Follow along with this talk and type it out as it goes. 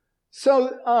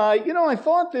So, I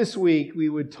thought this week we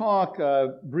would talk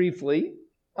briefly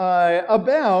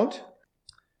about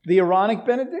the Aaronic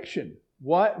benediction.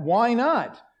 Why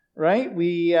not? Right?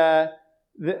 We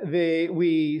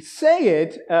say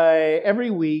it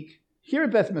every week. Here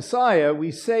at Beth Messiah,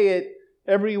 we say it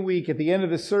every week at the end of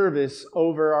the service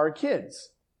over our kids,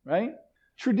 right?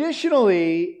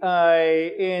 Traditionally,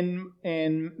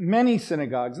 in many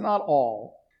synagogues, not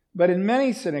all, but in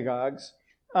many synagogues,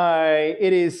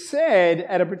 it is said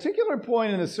at a particular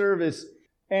point in the service,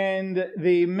 and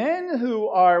the men who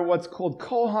are what's called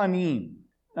Kohanim,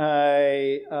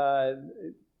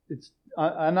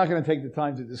 I'm not going to take the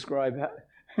time to describe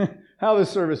how the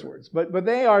service works, but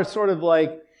they are sort of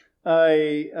like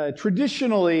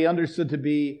traditionally understood to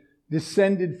be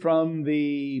descended from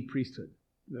the priesthood,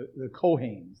 the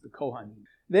Kohanes, the Kohanim.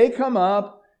 They come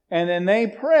up and then they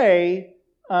pray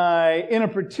in a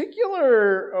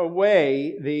particular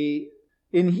way,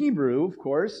 in Hebrew, of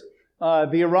course,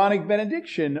 the Aaronic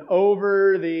benediction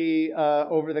over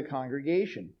the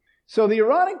congregation. So the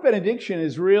Aaronic benediction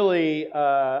is really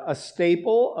a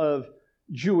staple of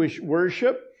Jewish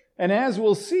worship, and as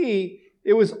we'll see,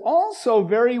 it was also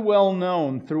very well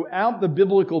known throughout the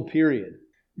biblical period.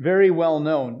 Very well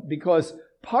known, because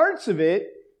parts of it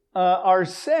are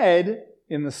said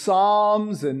in the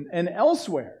Psalms and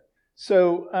elsewhere.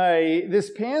 So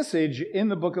this passage in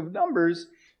the book of Numbers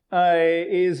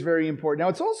is very important. Now,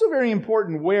 it's also very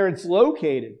important where it's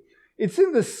located. It's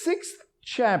in the 6th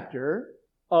chapter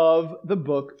of the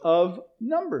book of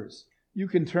Numbers. You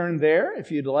can turn there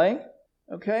if you'd like.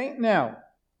 Okay, now,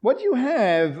 what you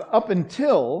have up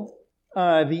until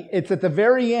it's at the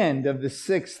very end of the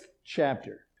 6th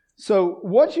chapter. So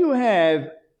what you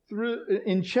have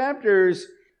in chapters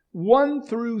 1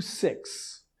 through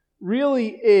 6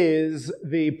 really is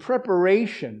the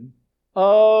preparation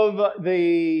of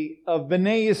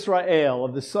Bnei Israel,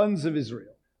 of the sons of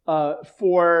Israel,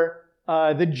 for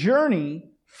the journey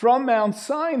from Mount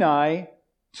Sinai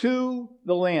to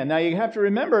the land. Now you have to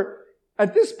remember,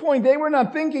 at this point they were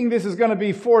not thinking this is going to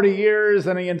be 40 years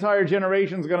and the entire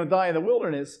generation is going to die in the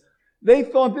wilderness. They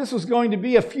thought this was going to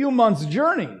be a few months'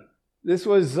 journey. This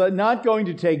was not going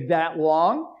to take that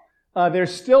long. They're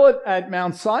still at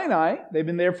Mount Sinai. They've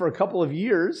been there for a couple of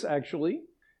years, actually.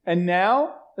 And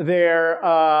now they're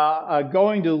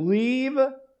going to leave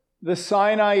the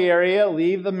Sinai area,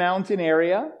 leave the mountain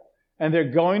area, and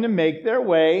they're going to make their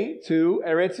way to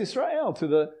Eretz Israel,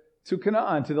 to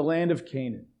Canaan, to the land of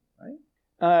Canaan. Right?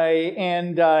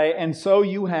 And so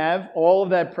you have all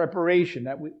of that preparation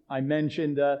that I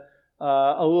mentioned a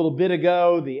little bit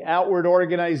ago, the outward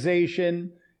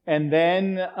organization, and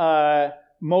then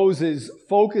Moses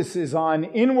focuses on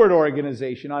inward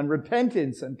organization, on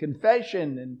repentance and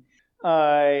confession,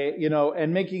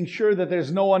 and making sure that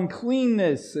there's no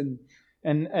uncleanness, and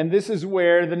this is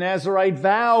where the Nazirite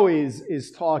vow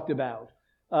is talked about,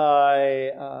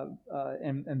 and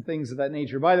things of that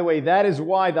nature. By the way, that is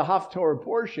why the Haftorah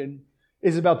portion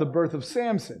is about the birth of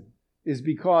Samson, is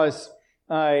because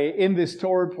in this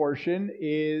Torah portion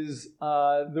is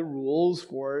the rules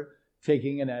for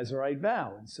taking a Nazirite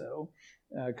vow, and so.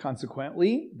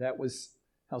 Consequently, that was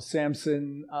how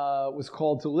Samson was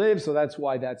called to live, so that's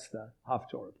why that's the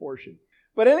Haftorah portion.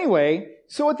 But anyway,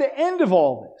 so at the end of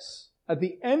all this, at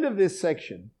the end of this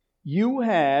section, you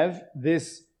have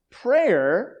this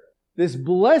prayer, this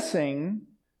blessing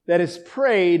that is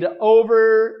prayed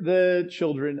over the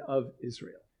children of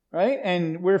Israel, right?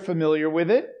 And we're familiar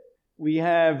with it. We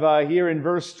have here in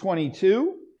verse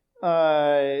 22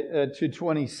 to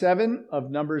 27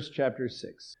 of Numbers chapter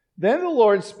 6. Then the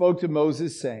Lord spoke to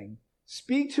Moses, saying,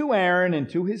 Speak to Aaron and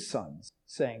to his sons,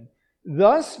 saying,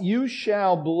 Thus you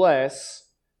shall bless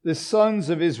the sons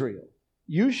of Israel.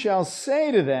 You shall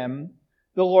say to them,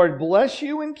 The Lord bless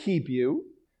you and keep you.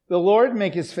 The Lord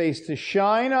make his face to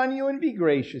shine on you and be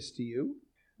gracious to you.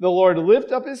 The Lord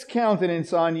lift up his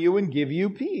countenance on you and give you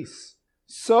peace.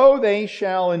 So they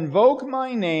shall invoke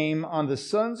my name on the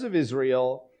sons of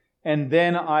Israel, and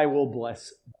then I will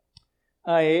bless them.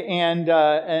 And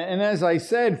as I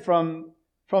said, from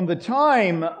this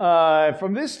time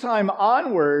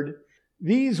onward,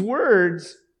 these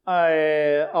words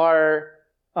are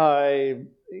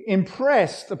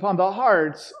impressed upon the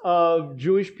hearts of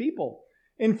Jewish people.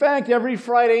 In fact, every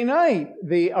Friday night,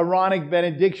 the Aaronic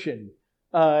benediction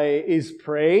is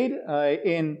prayed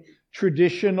in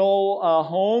traditional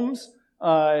homes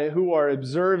who are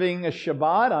observing a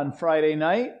Shabbat on Friday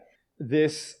night.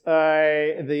 The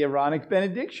Aaronic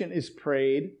benediction is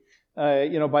prayed,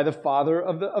 by the father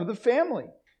of the family.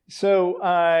 So,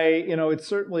 it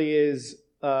certainly is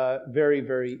very,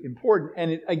 very important.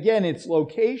 And its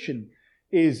location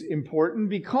is important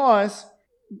because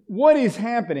what is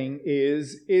happening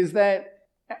is that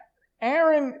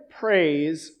Aaron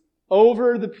prays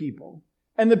over the people,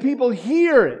 and the people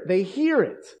hear it. They hear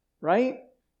it, right?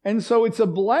 And so it's a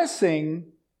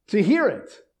blessing to hear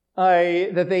it,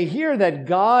 that they hear that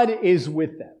God is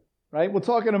with them, right? We'll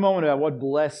talk in a moment about what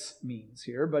bless means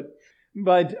here, but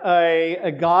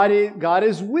God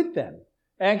is with them.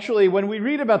 Actually, when we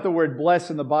read about the word bless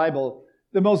in the Bible,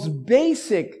 the most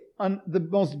basic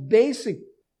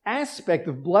aspect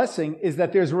of blessing is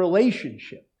that there's a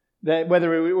relationship. That whether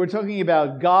we're talking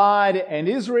about God and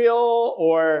Israel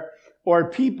or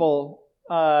people,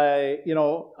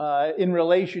 in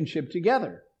relationship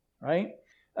together, right?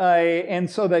 And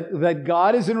so that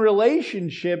God is in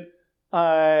relationship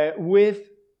with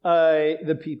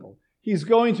the people. He's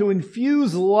going to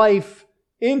infuse life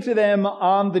into them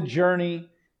on the journey,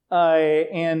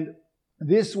 and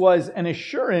this was an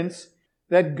assurance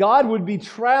that God would be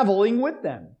traveling with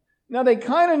them. Now, they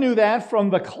kind of knew that from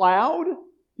the cloud,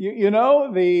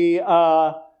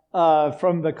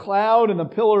 from the cloud and the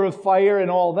pillar of fire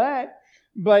and all that.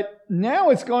 But now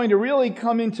it's going to really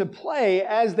come into play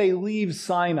as they leave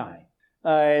Sinai,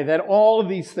 that all of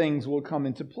these things will come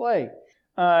into play.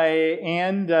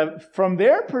 And from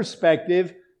their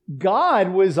perspective, God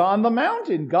was on the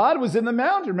mountain. God was in the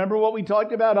mountain. Remember what we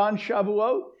talked about on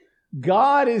Shavuot?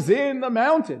 God is in the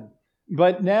mountain.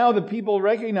 But now the people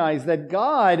recognize that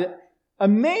God,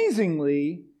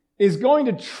 amazingly, is going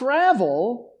to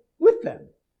travel with them.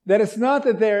 That it's not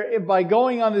that by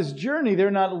going on this journey,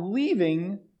 they're not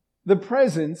leaving the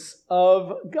presence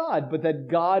of God, but that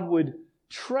God would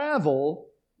travel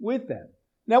with them.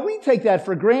 Now, we take that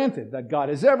for granted, that God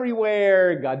is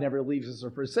everywhere, God never leaves us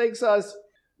or forsakes us.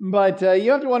 But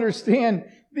you have to understand,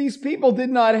 these people did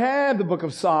not have the book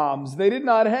of Psalms. They did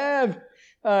not have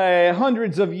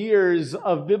hundreds of years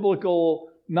of biblical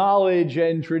knowledge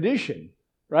and tradition,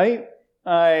 right?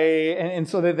 And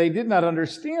so that they did not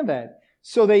understand that.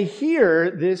 So they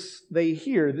hear this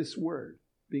word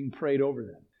being prayed over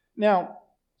them. Now,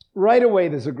 right away,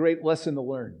 there's a great lesson to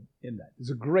learn in that.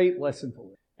 There's a great lesson to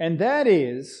learn. And that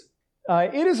is,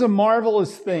 it is a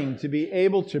marvelous thing to be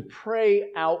able to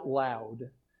pray out loud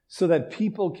so that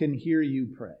people can hear you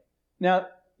pray. Now,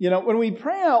 when we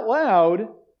pray out loud,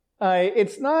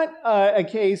 it's not a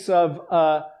case of,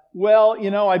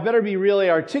 I better be really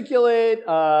articulate.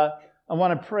 I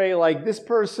want to pray like this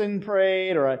person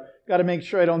prayed, or I got to make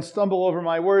sure I don't stumble over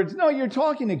my words. No, you're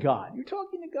talking to God. You're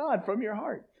talking to God from your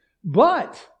heart.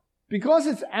 But because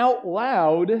it's out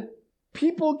loud,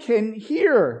 people can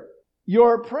hear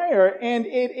your prayer, and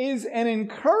it is an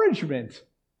encouragement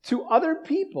to other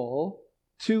people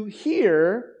to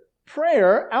hear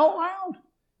prayer out loud.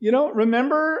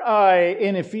 Remember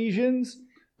in Ephesians,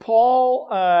 Paul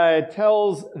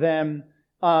tells them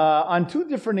on 2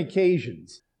 different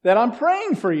occasions that I'm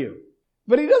praying for you.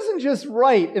 But he doesn't just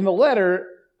write in the letter,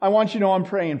 I want you to know I'm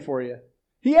praying for you.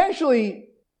 He actually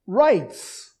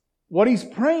writes what he's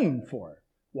praying for.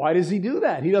 Why does he do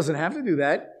that? He doesn't have to do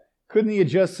that. Couldn't he have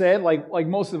just said, like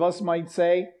most of us might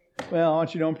say, well, I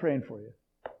want you to know I'm praying for you.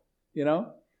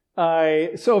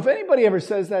 So if anybody ever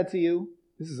says that to you,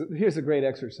 here's a great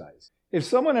exercise. If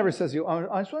someone ever says to you,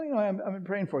 I just want you to know I'm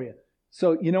praying for you.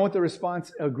 So you know what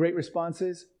a great response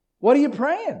is? What are you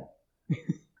praying?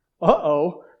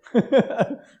 Uh-oh.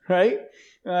 Right?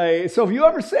 So if you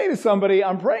ever say to somebody,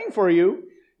 I'm praying for you,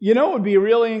 it would be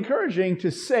really encouraging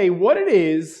to say what it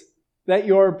is that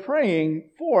you're praying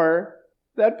for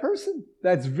that person.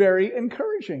 That's very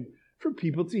encouraging for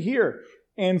people to hear.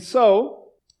 And so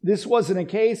this wasn't a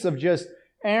case of just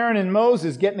Aaron and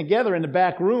Moses getting together in the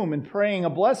back room and praying a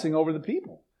blessing over the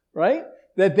people, right?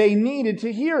 That they needed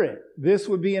to hear it. This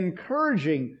would be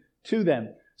encouraging to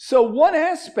them. So one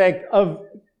aspect of,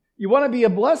 you want to be a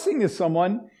blessing to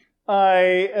someone,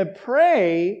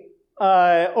 pray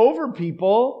over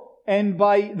people, and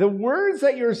by the words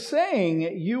that you're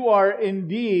saying, you are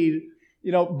indeed,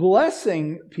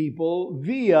 blessing people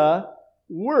via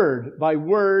word, by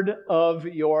word of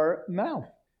your mouth.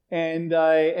 And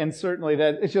certainly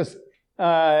that it's just,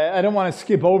 I don't want to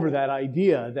skip over that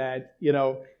idea that,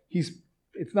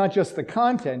 it's not just the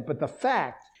content, but the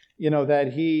fact,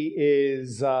 that he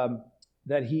is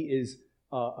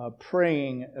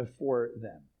praying for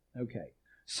them. Okay.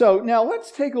 So now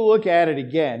let's take a look at it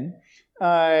again,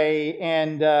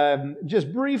 and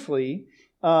just briefly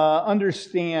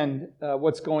understand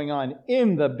what's going on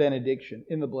in the benediction,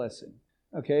 in the blessing.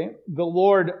 Okay. The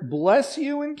Lord bless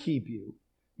you and keep you.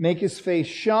 Make his face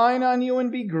shine on you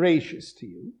and be gracious to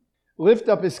you. Lift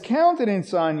up his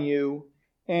countenance on you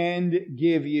and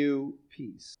give you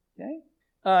peace. Okay?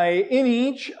 In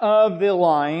each of the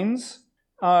lines,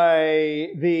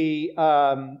 the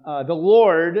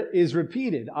Lord is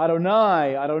repeated.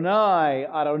 Adonai, Adonai,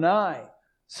 Adonai.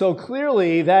 So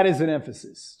clearly that is an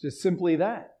emphasis, just simply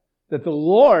that the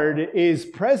Lord is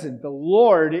present. The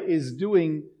Lord is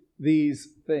doing these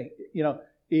things,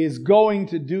 is going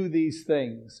to do these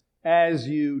things as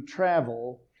you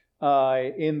travel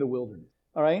in the wilderness.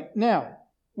 All right. Now,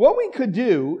 what we could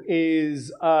do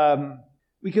is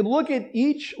we could look at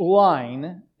each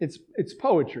line. It's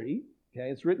poetry. Okay,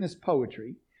 it's written as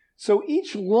poetry. So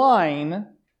each line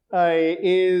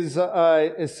is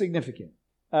significant,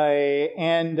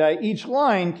 and each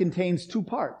line contains two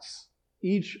parts.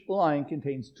 Each line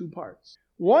contains two parts.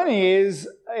 One is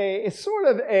it's sort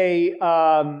of a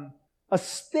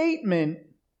statement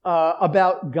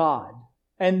about God,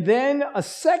 and then a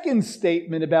second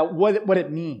statement about what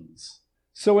it means.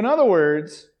 So in other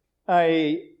words,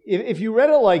 if you read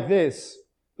it like this,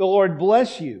 the Lord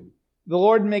bless you, the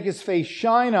Lord make his face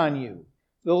shine on you,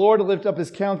 the Lord lift up his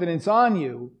countenance on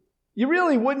you, you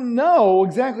really wouldn't know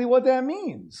exactly what that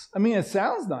means. I mean, it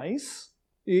sounds nice,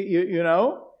 may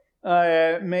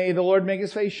the Lord make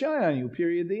his face shine on you,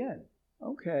 period, the end.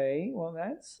 Okay, well,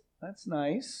 that's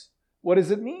nice. What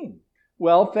does it mean?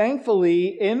 Well,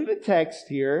 thankfully, in the text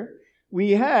here,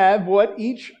 we have what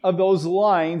each of those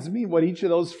lines mean, what each of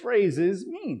those phrases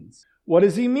means. What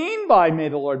does he mean by may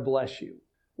the Lord bless you?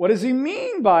 What does he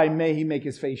mean by may he make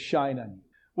his face shine on you?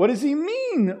 What does he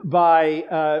mean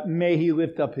by may he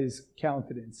lift up his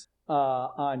countenance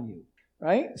on you?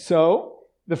 Right? So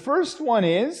the first one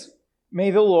is may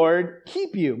the Lord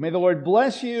keep you. May the Lord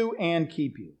bless you and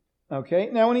keep you. Okay?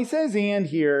 Now when he says and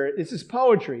here, this is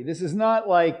poetry. This is not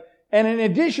like, and in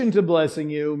addition to blessing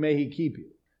you, may he keep you.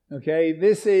 Okay?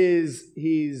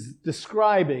 He's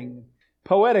describing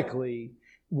poetically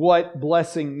what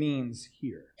blessing means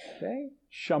here. Okay?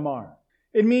 Shamar.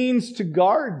 It means to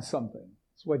guard something.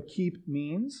 That's what keep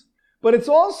means. But it's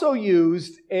also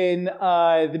used in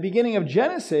the beginning of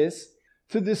Genesis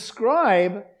to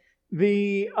describe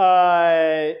the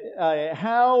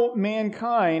how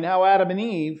mankind, how Adam and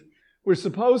Eve were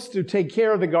supposed to take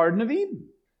care of the Garden of Eden.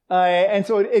 And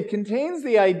so it contains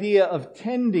the idea of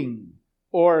tending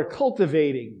or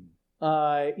cultivating,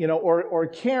 or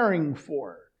caring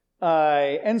for.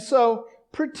 And so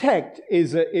protect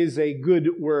is a good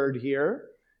word here.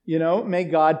 May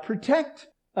God protect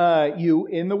you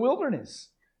in the wilderness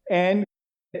and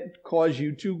cause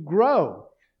you to grow.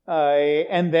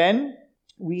 And then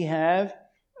we have,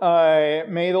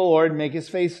 may the Lord make his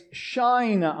face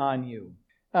shine on you.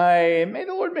 May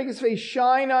the Lord make his face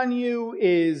shine on you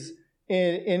is,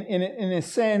 in a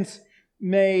sense,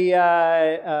 may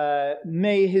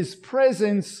his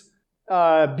presence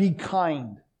be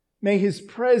kind. May his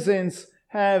presence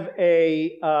have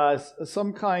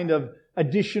some kind of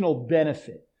additional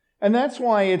benefit. And that's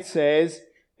why it says,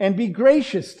 and be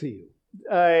gracious to you.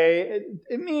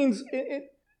 It means,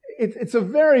 it's a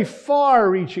very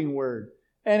far-reaching word.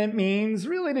 And it means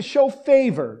really to show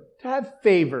favor, to have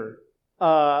favor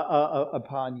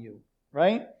upon you,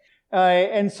 right?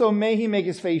 And so may he make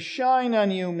his face shine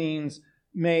on you means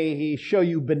may he show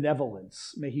you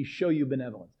benevolence. May he show you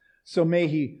benevolence. So may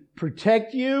he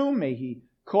protect you. May he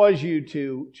cause you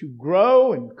to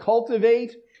grow and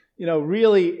cultivate,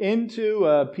 really into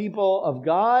a people of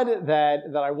God that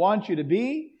I want you to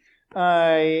be.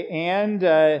 And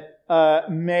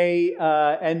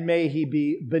may he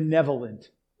be benevolent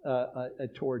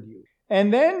toward you.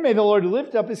 And then may the Lord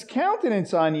lift up his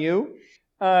countenance on you.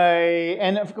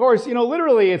 And of course,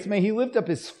 literally it's may he lift up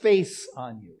his face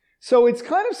on you. So it's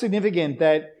kind of significant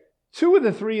that two of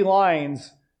the three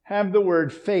lines have the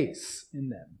word face in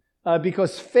them.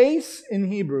 Because face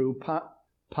in Hebrew,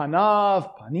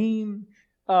 panav, panim,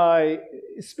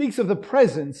 speaks of the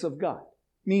presence of God.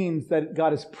 Means that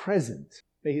God is present.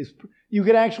 You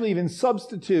could actually even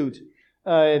substitute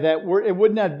that word. It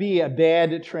would not be a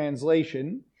bad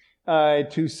translation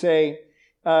to say,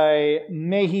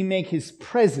 may he make his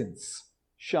presence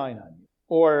shine on you.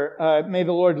 Or may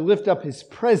the Lord lift up his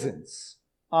presence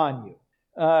on you.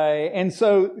 And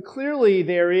so clearly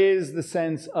there is the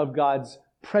sense of God's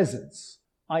presence.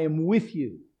 I am with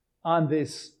you on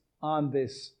this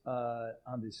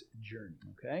journey.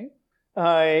 Okay,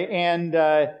 and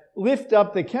lift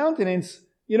up the countenance.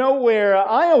 Where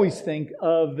I always think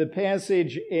of the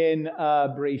passage in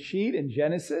Breshit in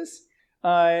Genesis,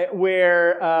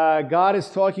 where God is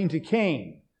talking to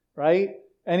Cain, right?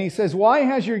 And he says, "Why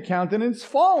has your countenance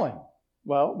fallen?"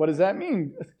 Well, what does that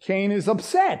mean? Cain is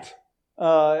upset.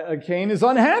 Cain is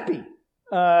unhappy.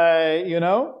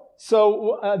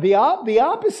 So the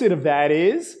opposite of that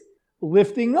is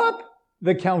lifting up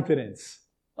the countenance,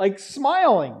 like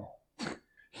smiling,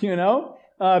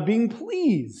 being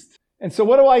pleased. And so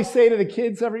what do I say to the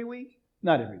kids every week?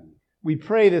 Not every week. We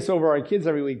pray this over our kids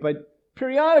every week, but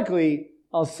periodically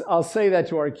I'll say that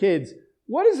to our kids.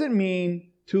 What does it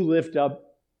mean to lift up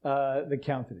the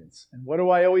countenance? And what do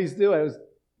I always do?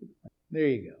 There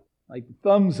you go. Like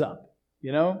thumbs up,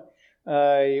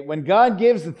 When God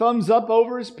gives the thumbs up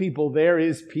over his people, there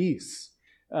is peace.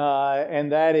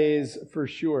 And that is for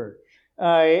sure.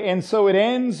 And so it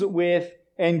ends with,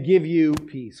 and give you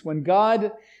peace. When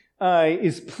God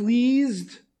is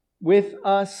pleased with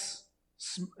us,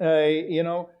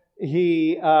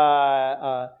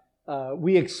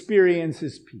 we experience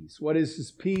his peace. What is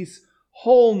his peace?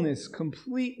 Wholeness,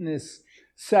 completeness,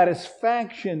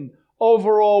 satisfaction,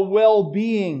 overall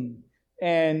well-being,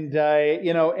 and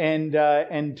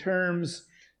terms,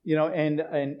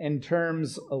 and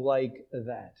terms like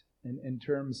that, and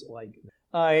terms like that.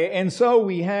 And so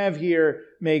we have here,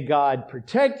 may God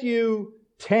protect you,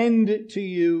 tend to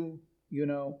you,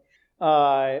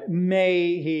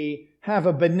 may he have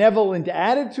a benevolent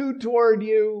attitude toward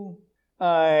you,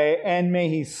 and may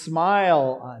he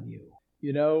smile on you,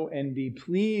 and be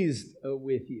pleased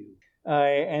with you.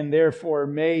 And therefore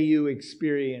may you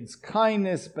experience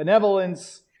kindness,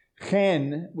 benevolence,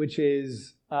 chen, which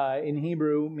is in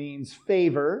Hebrew means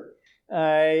favor,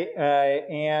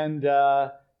 and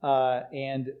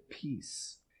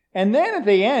peace. And then at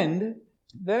the end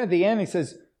he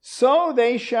says, so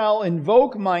they shall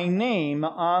invoke my name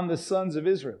on the sons of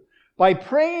Israel. By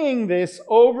praying this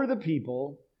over the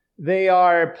people, they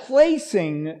are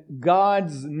placing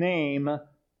God's name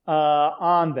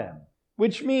on them,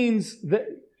 which means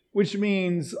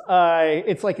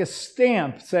it's like a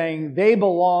stamp saying they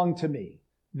belong to me.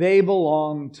 They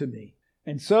belong to me.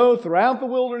 And so throughout the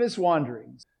wilderness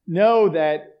wanderings, know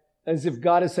that as if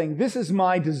God is saying, this is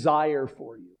my desire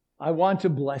for you. I want to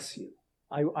bless you.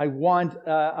 I want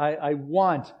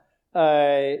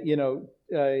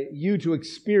you to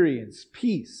experience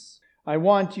peace. I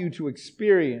want you to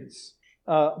experience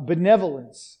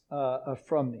benevolence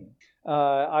from me.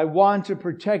 I want to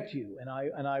protect you,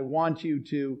 and I want you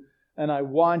to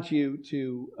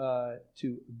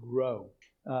grow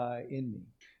in me.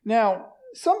 Now,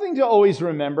 something to always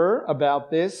remember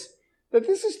about this, that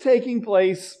this is taking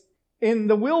place in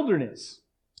the wilderness.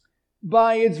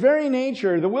 By its very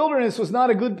nature, the wilderness was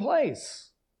not a good place,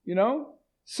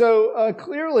 So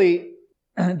clearly,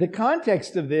 the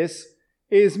context of this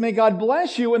is, may God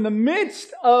bless you in the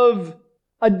midst of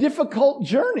a difficult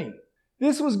journey.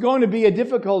 This was going to be a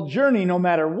difficult journey no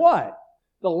matter what.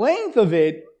 The length of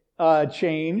it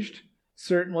changed,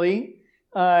 certainly,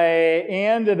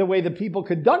 and the way the people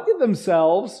conducted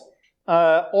themselves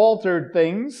altered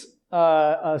things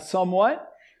somewhat.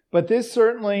 But this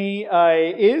certainly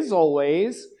is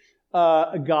always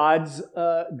God's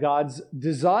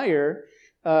desire,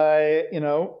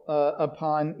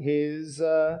 upon his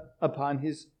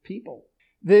people.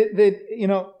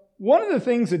 One of the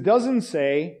things it doesn't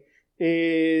say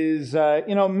is,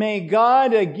 may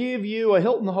God give you a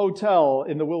Hilton hotel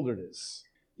in the wilderness.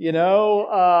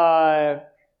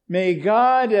 May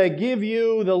God give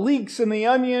you the leeks and the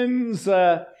onions.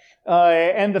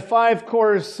 And the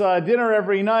 5-course dinner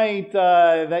every night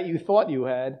that you thought you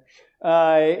had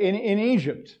in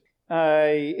Egypt.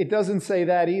 It doesn't say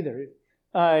that either.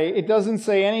 It doesn't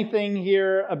say anything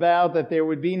here about that there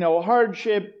would be no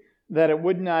hardship, that it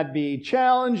would not be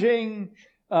challenging,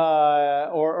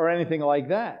 or anything like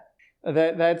that.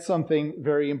 That's something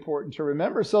very important to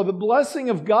remember. So the blessing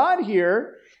of God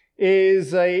here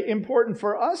is important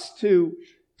for us to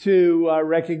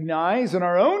recognize in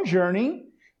our own journey.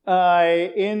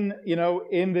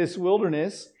 In this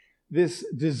wilderness, this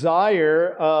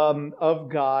desire of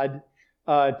God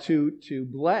to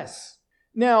bless.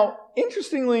 Now,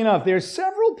 interestingly enough, there's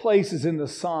several places in the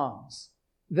Psalms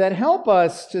that help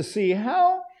us to see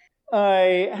how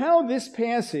this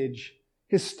passage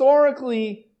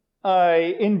historically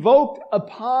invoked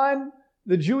upon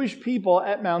the Jewish people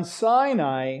at Mount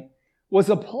Sinai was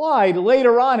applied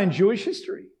later on in Jewish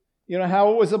history.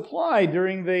 How it was applied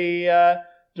during the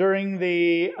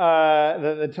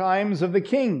times of the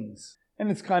kings. And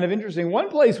it's kind of interesting. One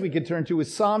place we could turn to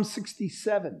is Psalm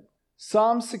 67.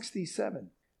 Psalm 67.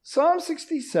 Psalm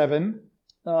 67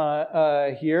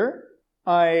 here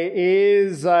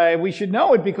is, we should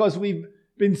know it because we've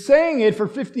been saying it for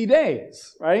 50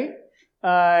 days, right?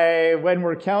 When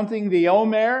we're counting the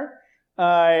Omer,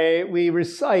 we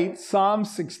recite Psalm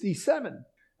 67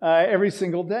 every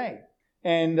single day.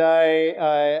 And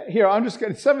here, I'm just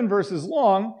going to, 7 verses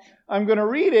long. I'm going to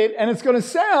read it, and it's going to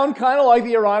sound kind of like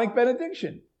the Aaronic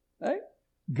benediction. Right?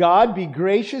 God be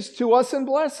gracious to us and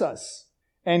bless us,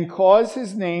 and cause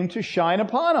his name to shine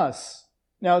upon us.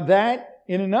 Now that,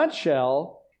 in a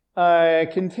nutshell,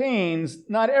 contains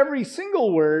not every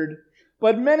single word,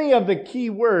 but many of the key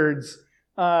words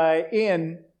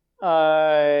in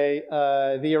the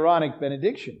Aaronic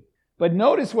benediction. But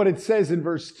notice what it says in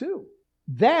verse 2.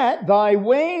 That thy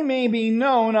way may be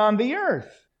known on the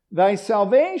earth, thy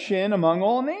salvation among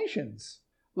all nations.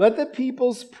 Let the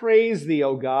peoples praise thee,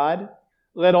 O God.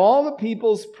 Let all the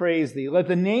peoples praise thee. Let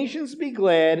the nations be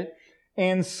glad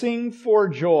and sing for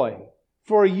joy.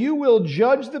 For you will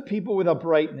judge the people with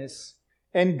uprightness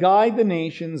and guide the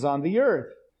nations on the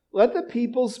earth. Let the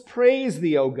peoples praise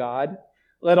thee, O God.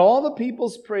 Let all the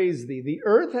peoples praise thee. The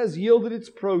earth has yielded its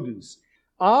produce.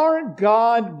 Our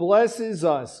God blesses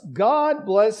us. God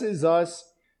blesses us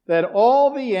that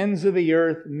all the ends of the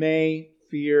earth may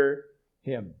fear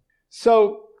him.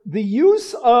 So the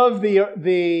use of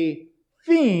the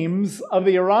themes of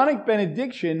the Aaronic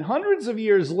benediction hundreds of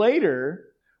years later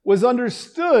was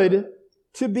understood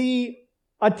to be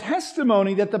a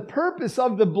testimony that the purpose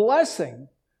of the blessing,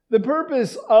 the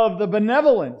purpose of the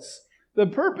benevolence, the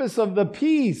purpose of the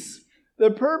peace,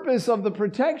 the purpose of the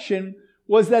protection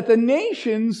was that the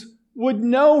nations would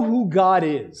know who God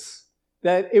is.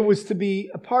 That it was to be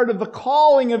a part of the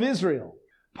calling of Israel.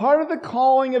 Part of the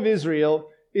calling of Israel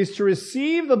is to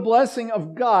receive the blessing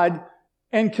of God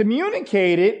and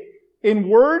communicate it in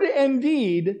word and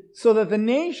deed so that the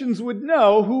nations would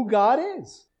know who God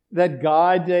is. That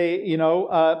God,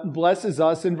 blesses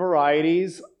us in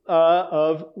varieties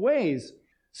of ways.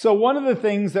 So one of the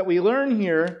things that we learn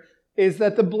here is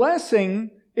that the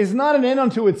blessing is not an end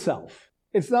unto itself.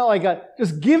 It's not like,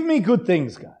 just give me good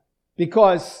things, God,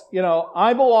 because,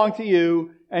 I belong to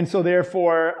you, and so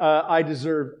therefore I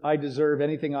deserve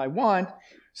anything I want.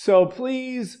 So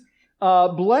please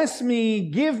bless me,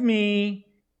 give me,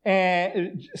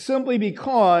 simply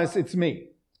because it's me.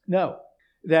 No.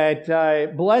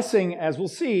 That blessing, as we'll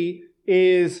see,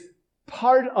 is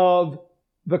part of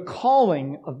the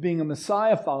calling of being a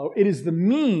Messiah follower. It is the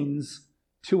means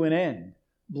to an end.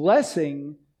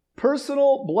 Blessing,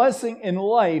 personal blessing in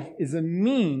life, is a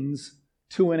means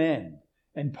to an end.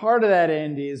 And part of that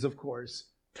end is, of course,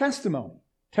 testimony.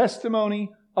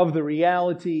 Testimony of the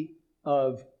reality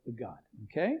of God.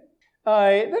 Okay?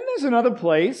 Then there's another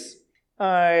place,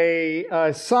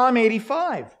 Psalm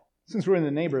 85. Since we're in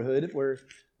the neighborhood, we're,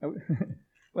 kind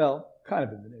of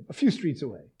in the neighborhood, a few streets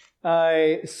away.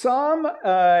 Psalm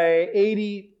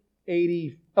 80.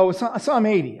 I'm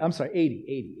sorry,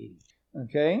 80.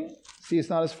 Okay? See, it's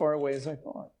not as far away as I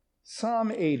thought.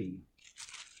 Psalm 80.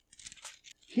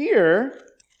 Here,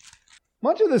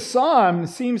 much of the psalm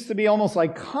seems to be almost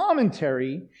like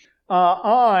commentary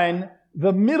on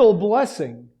the middle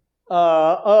blessing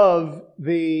of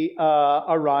the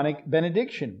Aaronic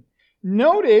benediction.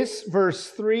 Notice verse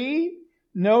 3,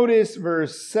 notice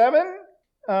verse 7,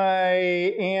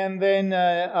 and then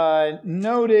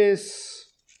notice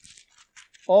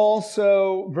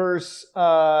also verse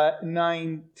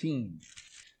 19,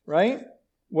 right?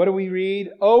 What do we read?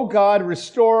 O God,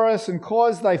 restore us and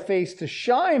cause thy face to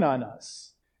shine on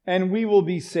us, and we will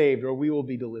be saved, or we will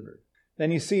be delivered.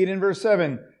 Then you see it in verse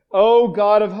 7. O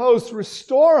God of hosts,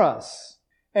 restore us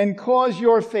and cause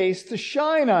your face to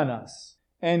shine on us,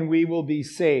 and we will be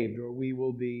saved, or we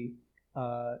will be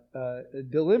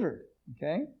delivered.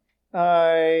 Okay?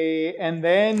 And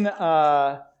then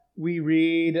we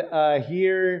read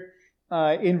here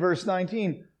in verse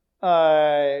 19,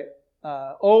 O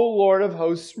Lord of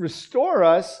hosts, restore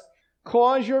us,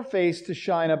 cause your face to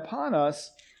shine upon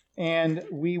us, and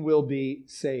we will be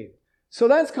saved. So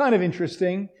that's kind of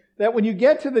interesting, that when you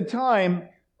get to the time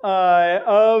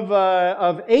of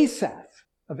Asaph,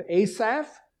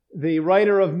 the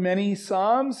writer of many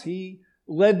psalms, he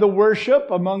led the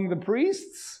worship among the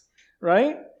priests,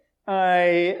 right?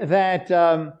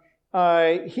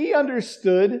 He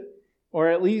understood, or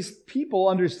at least people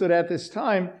understood at this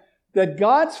time, that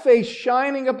God's face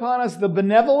shining upon us, the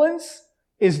benevolence,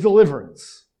 is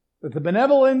deliverance. That the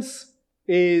benevolence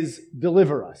is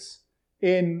deliver us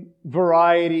in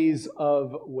varieties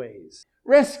of ways.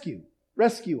 Rescue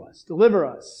us, deliver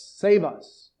us, save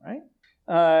us, right?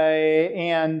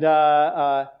 And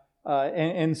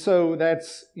so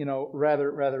that's,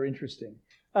 rather interesting.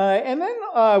 And then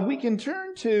we can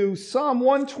turn to Psalm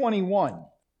 121,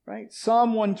 right?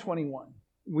 Psalm 121.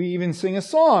 We even sing a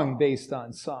song based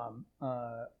on Psalm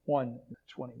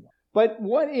 121. But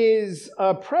what is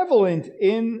prevalent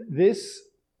in this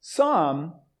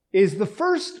psalm is the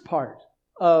first part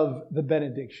of the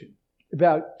benediction,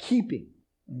 about keeping,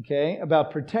 okay,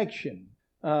 about protection,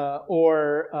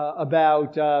 or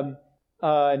about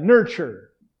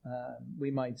nurture,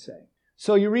 we might say.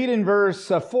 So you read in verse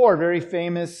 4, a very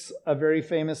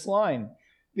famous line.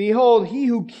 Behold, he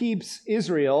who keeps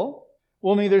Israel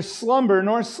will neither slumber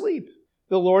nor sleep.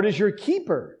 The Lord is your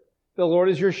keeper. The Lord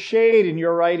is your shade in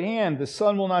your right hand. The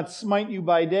sun will not smite you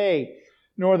by day,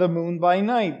 nor the moon by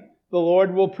night. The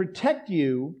Lord will protect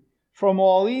you from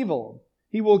all evil.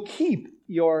 He will keep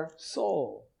your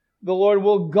soul. The Lord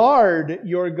will guard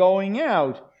your going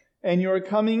out and your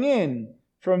coming in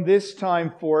from this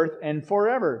time forth and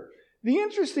forever. The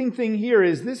interesting thing here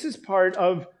is this is part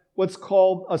of what's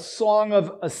called a song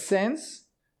of ascents,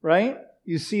 right?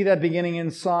 You see that beginning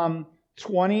in Psalm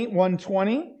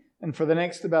 120, and for the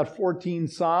next about 14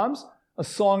 Psalms, a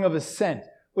song of ascent.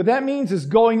 What that means is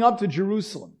going up to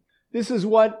Jerusalem. This is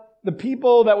what the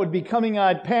people that would be coming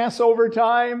on Passover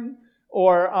time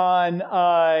or on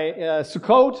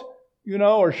Sukkot,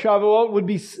 or Shavuot would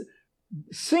be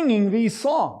singing these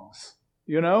songs,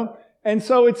 And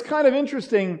so it's kind of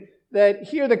interesting that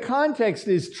here the context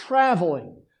is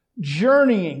traveling,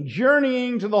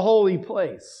 journeying to the holy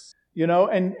place,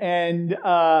 and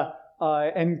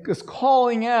just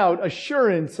calling out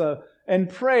assurance and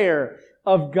prayer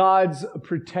of God's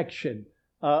protection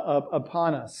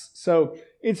upon us. So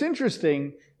it's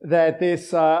interesting that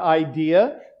this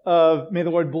idea of may the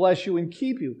Lord bless you and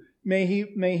keep you, may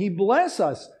He bless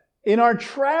us in our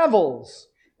travels,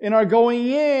 in our going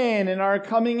in, in our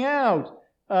coming out.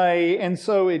 And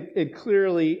so it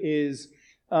clearly is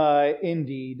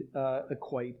indeed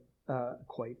quite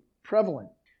prevalent.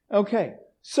 Okay,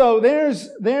 so there's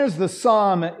the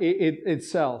psalm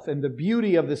itself and the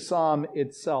beauty of the psalm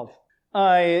itself.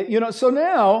 So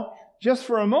now, just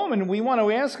for a moment, we want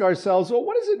to ask ourselves, well,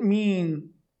 what does it mean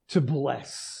to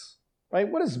bless? Right?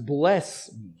 What does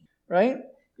bless mean? Right?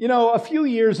 A few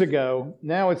years ago,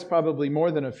 now it's probably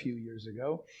more than a few years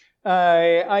ago,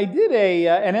 I did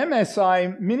an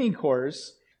MSI mini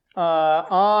course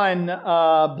on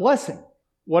blessing.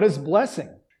 What is blessing?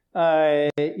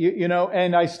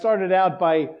 And I started out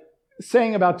by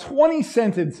saying about 20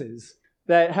 sentences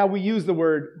that how we use the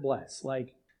word bless.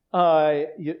 Like,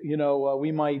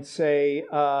 we might say,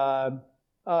 what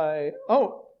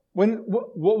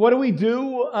do we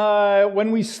do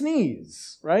when we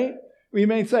sneeze, right? We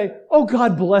may say, oh,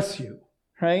 God bless you,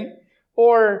 right?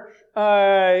 Or,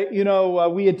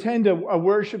 we attend a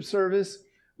worship service.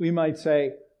 We might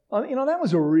say, that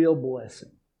was a real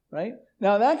blessing, right?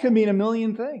 Now, that could mean a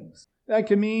million things. That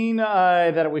could mean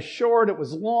that it was short, it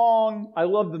was long. I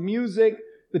love the music.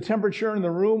 The temperature in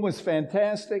the room was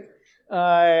fantastic.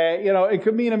 It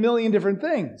could mean a million different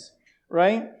things,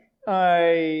 right?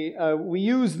 We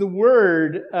use the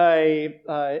word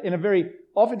in a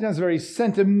oftentimes very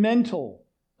sentimental,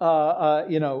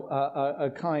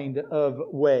 a kind of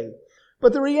way.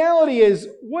 But the reality is,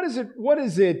 what does it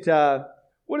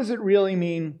really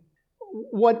mean?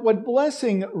 What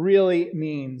blessing really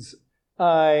means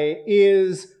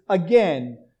is,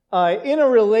 again, in a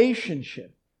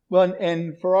relationship. Well,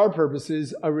 and for our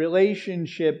purposes, a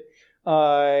relationship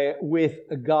with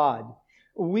God.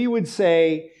 We would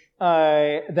say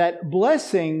that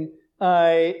blessing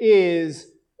is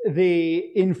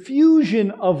the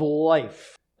infusion of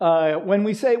life.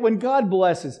 When God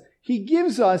blesses, He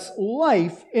gives us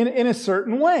life in a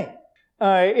certain way.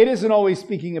 It isn't always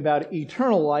speaking about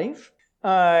eternal life,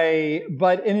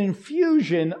 but an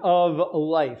infusion of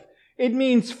life. It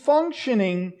means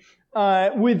functioning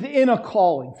within a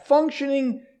calling,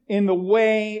 functioning in the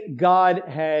way God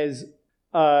has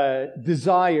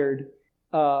desired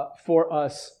for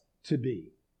us to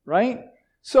be, right?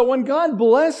 So when God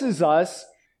blesses us,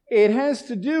 it has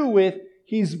to do with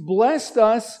He's blessed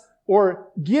us or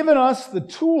given us the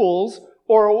tools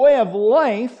or a way of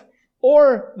life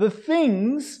or the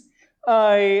things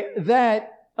that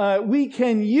we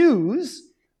can use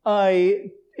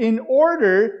in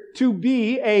order to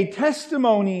be a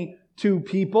testimony to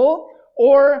people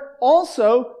or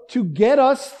also to get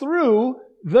us through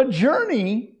the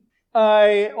journey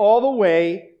all the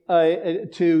way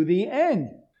to the end.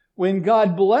 When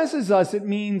God blesses us, it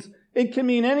can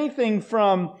mean anything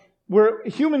from where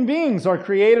human beings are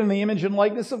created in the image and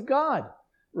likeness of God,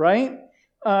 right?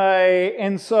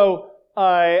 And so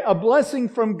a blessing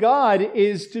from God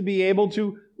is to be able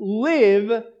to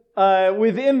live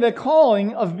within the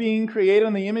calling of being created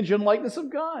in the image and likeness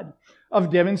of God, of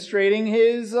demonstrating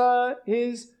His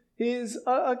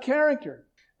character.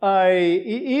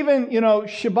 Even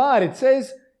Shabbat.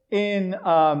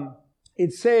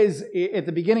 It says at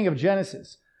the beginning of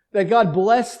Genesis that God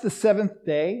blessed the seventh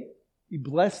day. He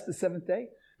blessed the seventh day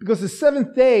because the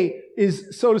seventh day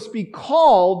is, so to speak,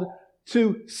 called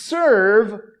to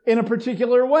serve in a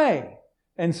particular way.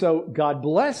 And so God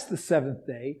blessed the seventh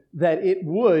day that it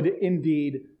would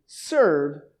indeed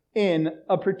serve in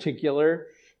a particular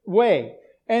way.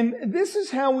 And this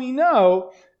is how we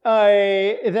know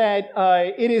that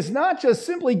it is not just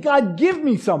simply, God, give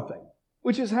me something,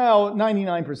 which is how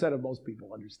 99% of most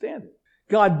people understand it.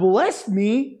 God blessed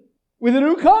me with a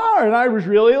new car, and I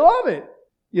really love it,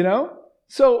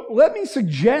 So let me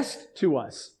suggest to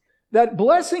us that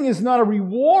blessing is not a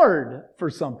reward for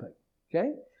something,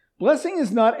 okay? Blessing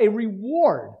is not a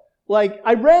reward. Like,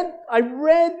 I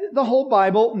read the whole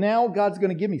Bible, now God's going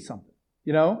to give me something,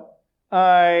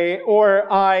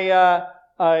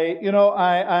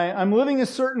 I'm living a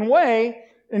certain way,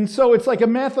 and so it's like a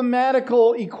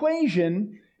mathematical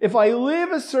equation. If I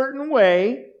live a certain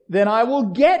way, then I will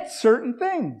get certain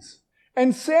things.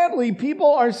 And sadly,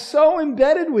 people are so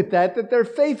embedded with that their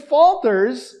faith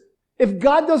falters if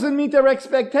God doesn't meet their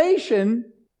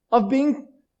expectation of being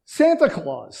Santa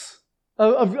Claus,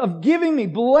 of giving me,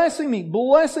 blessing me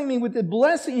with the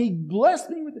blessing. He blessed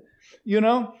me with it,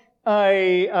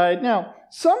 now,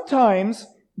 sometimes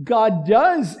God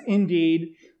does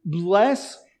indeed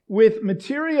bless with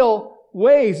material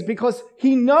ways because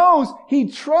He knows,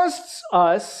 He trusts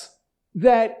us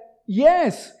that,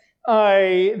 yes,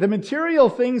 the material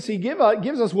things He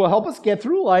gives us will help us get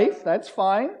through life. That's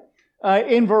fine.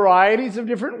 In varieties of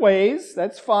different ways.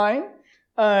 That's fine.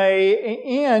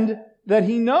 And that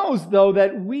He knows, though,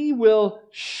 that we will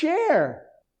share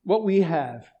what we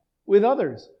have with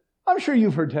others. I'm sure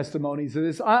you've heard testimonies of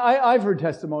this. I've heard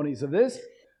testimonies of this,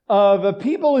 of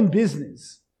people in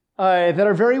business that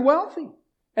are very wealthy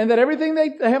and that everything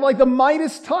they have like the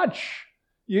Midas touch.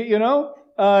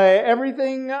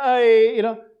 Everything,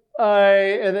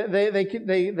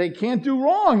 they can't do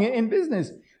wrong in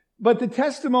business. But the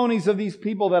testimonies of these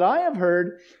people that I have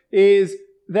heard is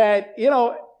that,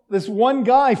 this one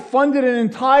guy funded an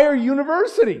entire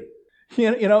university,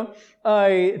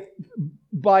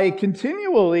 by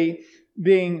continually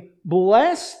being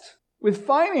blessed with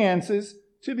finances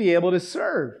to be able to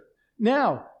serve.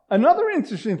 Now, another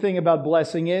interesting thing about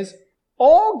blessing is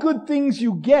all good things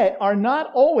you get are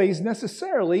not always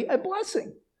necessarily a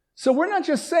blessing. So we're not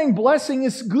just saying blessing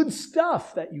is good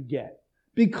stuff that you get,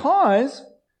 because,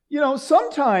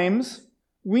 sometimes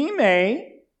we may,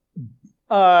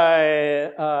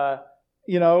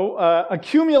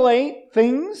 accumulate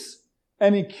things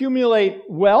and accumulate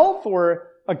wealth or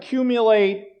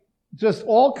accumulate just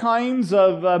all kinds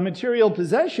of material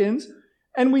possessions,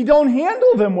 and we don't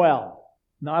handle them well.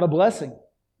 Not a blessing.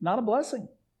 Not a blessing.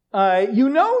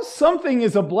 Something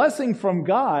is a blessing from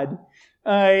God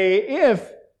if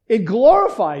it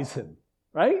glorifies Him,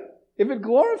 right? If it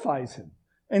glorifies Him.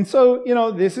 And so,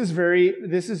 this is very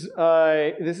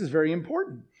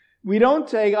important. We don't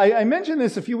take, I mentioned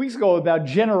this a few weeks ago about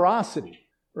generosity,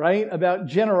 right? About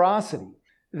generosity.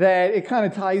 That it kind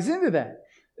of ties into that.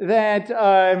 That,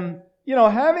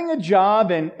 having a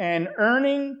job and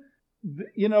earning,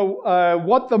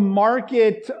 what the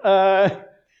market,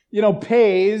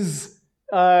 pays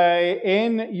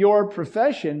in your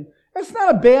profession, that's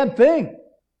not a bad thing,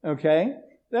 okay?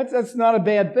 That's not a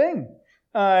bad thing.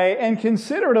 And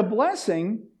consider it a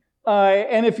blessing.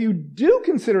 And if you do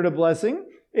consider it a blessing,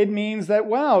 it means that,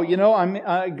 wow,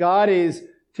 God is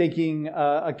taking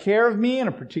care of me in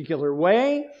a particular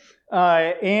way,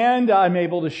 and I'm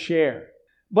able to share.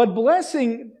 But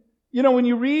blessing, when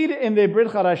you read in the Brit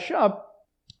Hadashah,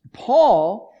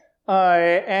 Paul,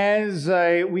 as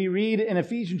we read in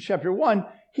Ephesians chapter 1,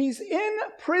 he's in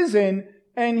prison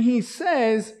and he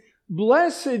says,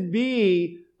 "Blessed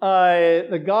be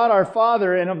the God our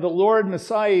Father and of the Lord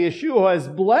Messiah Yeshua, who has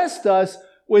blessed us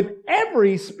with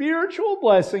every spiritual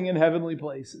blessing in heavenly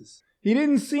places." He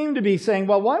didn't seem to be saying,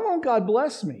 well, why won't God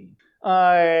bless me?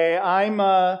 I'm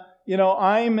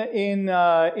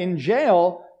in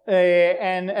jail,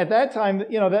 and at that time,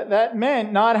 that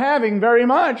meant not having very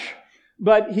much,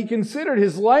 but he considered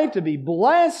his life to be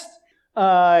blessed,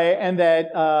 and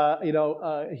that,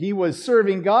 he was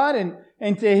serving God,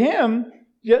 and to him,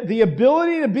 the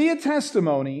ability to be a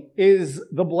testimony is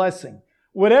the blessing.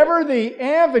 Whatever the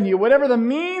avenue, whatever the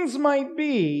means might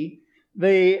be,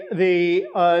 the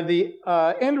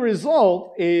end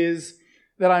result is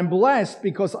that I'm blessed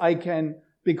because I can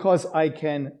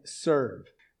serve,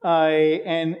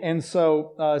 and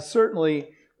so certainly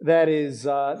that is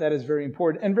very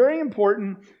important, and very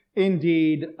important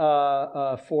indeed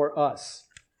for us.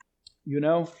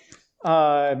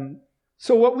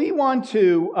 So what we want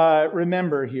to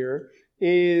remember here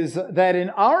is that in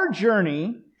our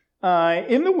journey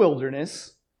in the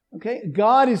wilderness, okay,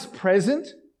 God is present.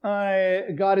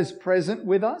 God is present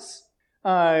with us.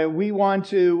 We want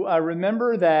to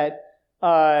remember that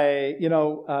God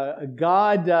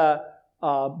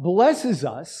blesses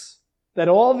us that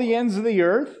all the ends of the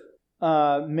earth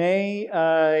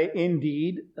may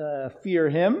indeed fear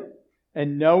Him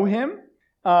and know Him,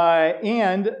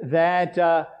 and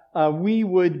that we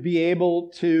would be able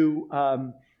to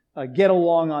get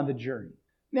along on the journey.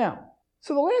 Now,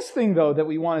 so the last thing, though, that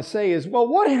we want to say is, well,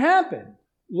 what happened?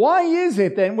 Why is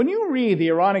it that when you read the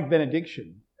Aaronic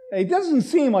benediction, it doesn't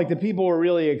seem like the people were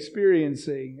really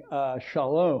experiencing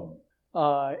shalom,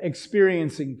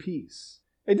 experiencing peace.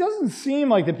 It doesn't seem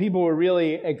like the people were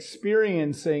really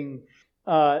experiencing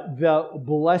the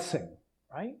blessing,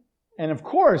 right? And of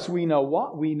course, we know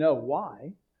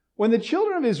why. When the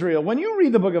children of Israel, when you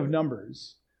read the book of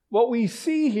Numbers, what we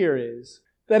see here is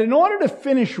that in order to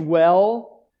finish well,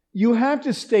 you have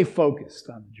to stay focused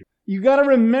on the journey. You got to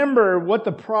remember what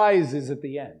the prize is at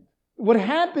the end. What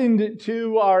happened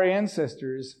to our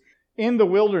ancestors in the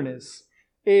wilderness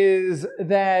is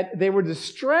that they were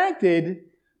distracted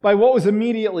by what was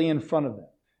immediately in front of them.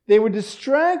 They were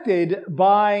distracted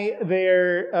by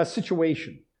their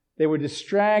situation. They were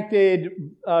distracted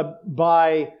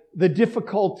by the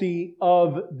difficulty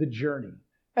of the journey.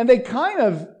 And they kind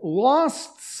of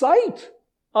lost sight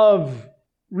of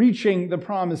reaching the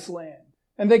promised land.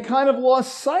 And they kind of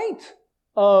lost sight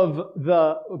of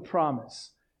the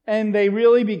promise. And they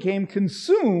really became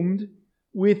consumed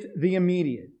with the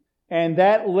immediate. And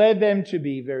that led them to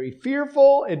be very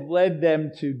fearful. It led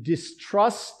them to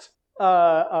distrust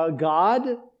God.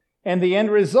 And the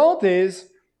end result is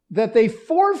that they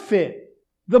forfeit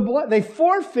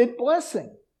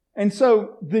blessing. And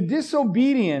so the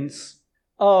disobedience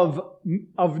of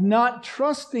not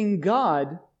trusting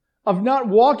God, of not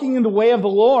walking in the way of the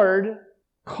Lord,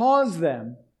 caused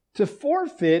them to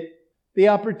forfeit the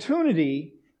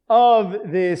opportunity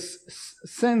of this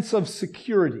sense of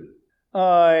security,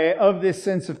 of this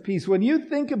sense of peace. When you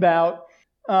think about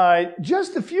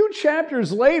just a few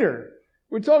chapters later,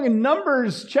 we're talking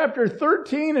Numbers chapter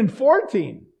 13 and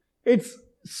 14. It's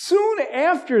soon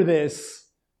after this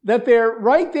that they're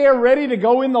right there ready to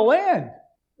go in the land,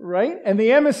 right? And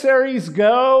the emissaries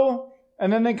go,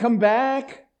 and then they come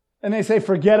back, and they say,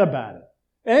 forget about it.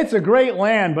 And it's a great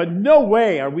land, but no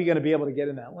way are we going to be able to get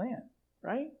in that land,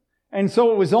 right? And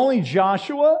so it was only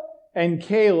Joshua and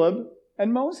Caleb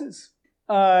and Moses,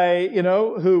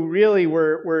 who really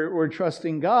were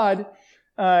trusting God,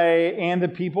 and the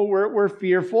people were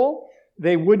fearful.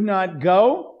 They would not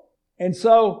go. And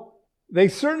so they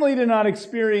certainly did not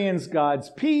experience God's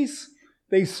peace.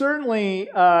 They certainly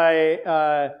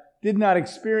did not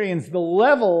experience the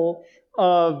level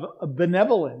of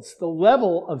benevolence, the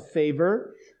level of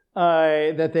favor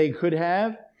that they could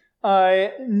have,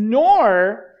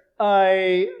 nor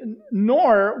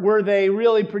were they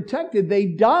really protected. They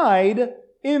died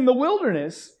in the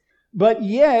wilderness, but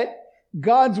yet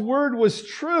God's word was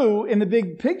true in the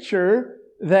big picture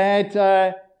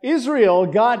that Israel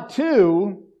got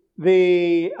to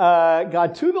the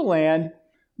land,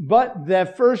 but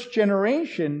that first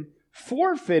generation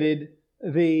forfeited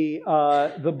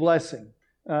the blessing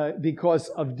because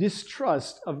of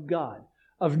distrust of God,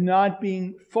 of not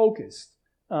being focused.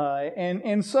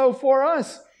 And so for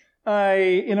us,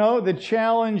 the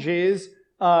challenge is,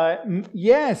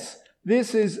 yes,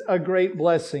 this is a great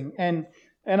blessing. And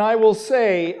I will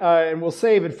say, and we'll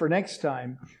save it for next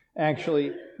time,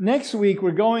 actually. Next week,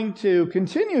 we're going to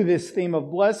continue this theme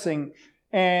of blessing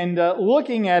and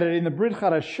looking at it in the Brit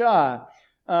Hadashah,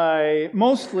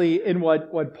 mostly in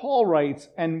what Paul writes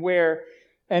and where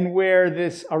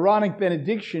this Aaronic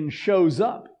benediction shows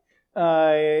up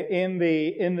in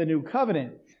the New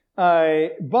Covenant.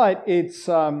 But it's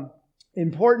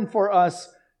important for us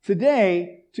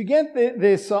today to get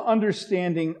this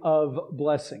understanding of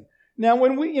blessing. Now,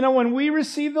 when we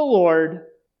receive the Lord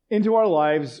into our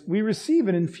lives, we receive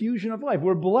an infusion of life.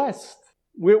 We're blessed.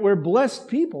 We're blessed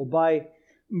people by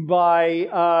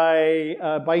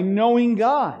knowing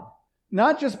God,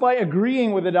 not just by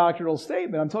agreeing with a doctrinal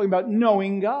statement. I'm talking about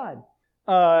knowing God.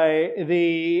 The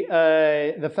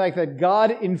fact that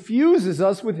God infuses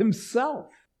us with Himself.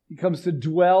 He comes to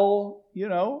dwell,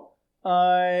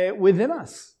 within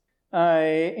us.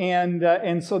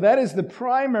 And so that is the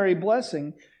primary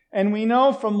blessing. And we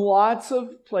know from lots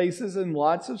of places and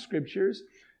lots of scriptures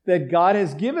that God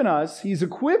has given us, He's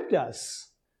equipped us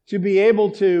to be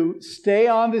able to stay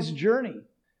on this journey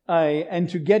and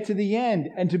to get to the end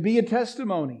and to be a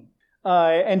testimony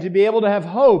and to be able to have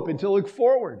hope and to look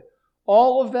forward.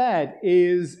 All of that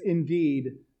is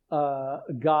indeed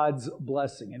God's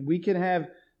blessing. And we can have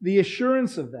the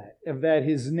assurance of that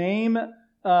His name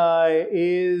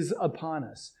is upon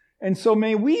us. And so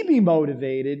may we be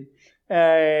motivated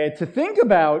to think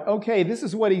about, okay, this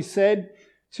is what he said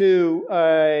to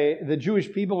the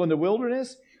Jewish people in the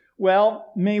wilderness.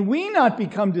 Well, may we not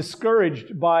become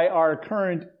discouraged by our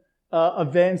current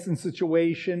events and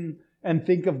situation and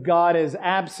think of God as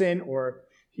absent, or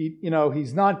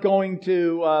he's not going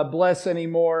to bless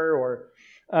anymore, or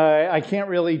I can't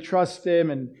really trust him,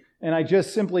 and I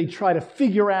just simply try to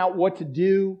figure out what to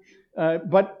do.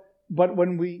 But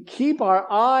when we keep our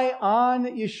eye on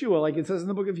Yeshua, like it says in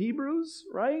the book of Hebrews,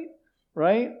 right?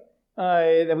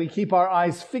 That we keep our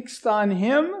eyes fixed on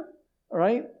him,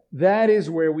 right? That is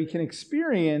where we can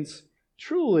experience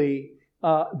truly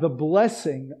the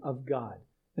blessing of God,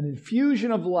 an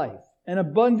infusion of life, an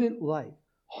abundant life,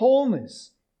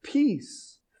 wholeness,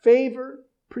 peace, favor,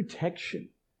 protection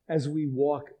as we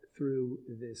walk through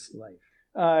this life.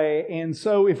 And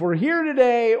so if we're here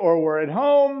today or we're at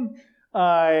home,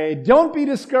 don't be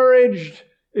discouraged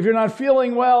if you're not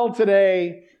feeling well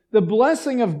today. The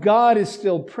blessing of God is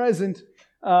still present,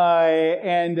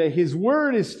 and his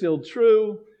word is still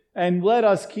true. And let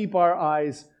us keep our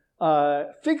eyes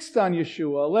fixed on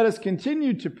Yeshua. Let us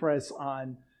continue to press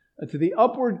on to the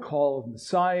upward call of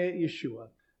Messiah Yeshua,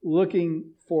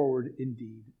 looking forward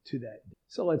indeed to that day.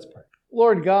 So let's pray.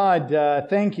 Lord God,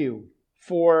 thank you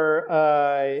for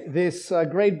this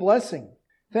great blessing.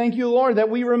 Thank you, Lord, that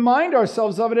we remind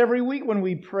ourselves of it every week when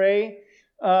we pray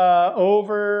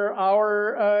over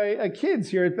our kids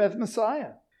here at Beth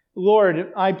Messiah.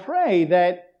 Lord, I pray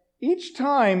that each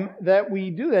time that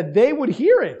we do that, they would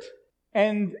hear it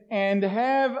and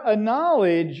have a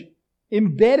knowledge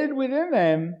embedded within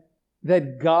them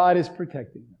that God is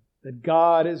protecting them, that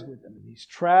God is with them, and he's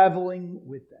traveling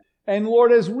with them. And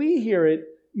Lord, as we hear it,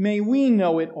 may we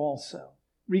know it also,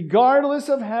 regardless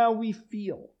of how we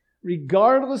feel,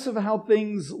 regardless of how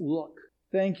things look.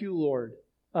 Thank you, Lord,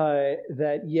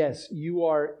 that yes, you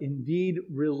are indeed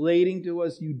relating to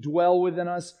us. You dwell within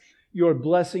us. Your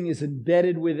blessing is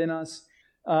embedded within us.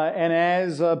 And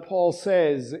as Paul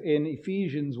says in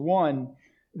Ephesians 1,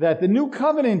 that the new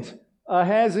covenant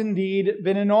has indeed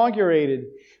been inaugurated.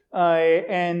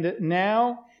 And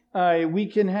now we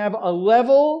can have a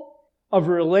level of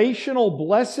relational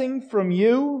blessing from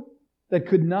you that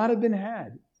could not have been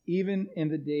had even in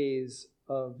the days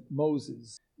of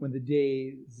Moses, when the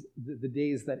days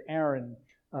that Aaron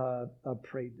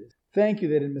prayed this. Thank you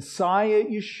that in Messiah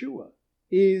Yeshua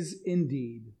is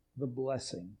indeed the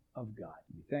blessing of God.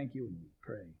 We thank you and we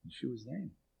pray in Yeshua's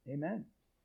name. Amen.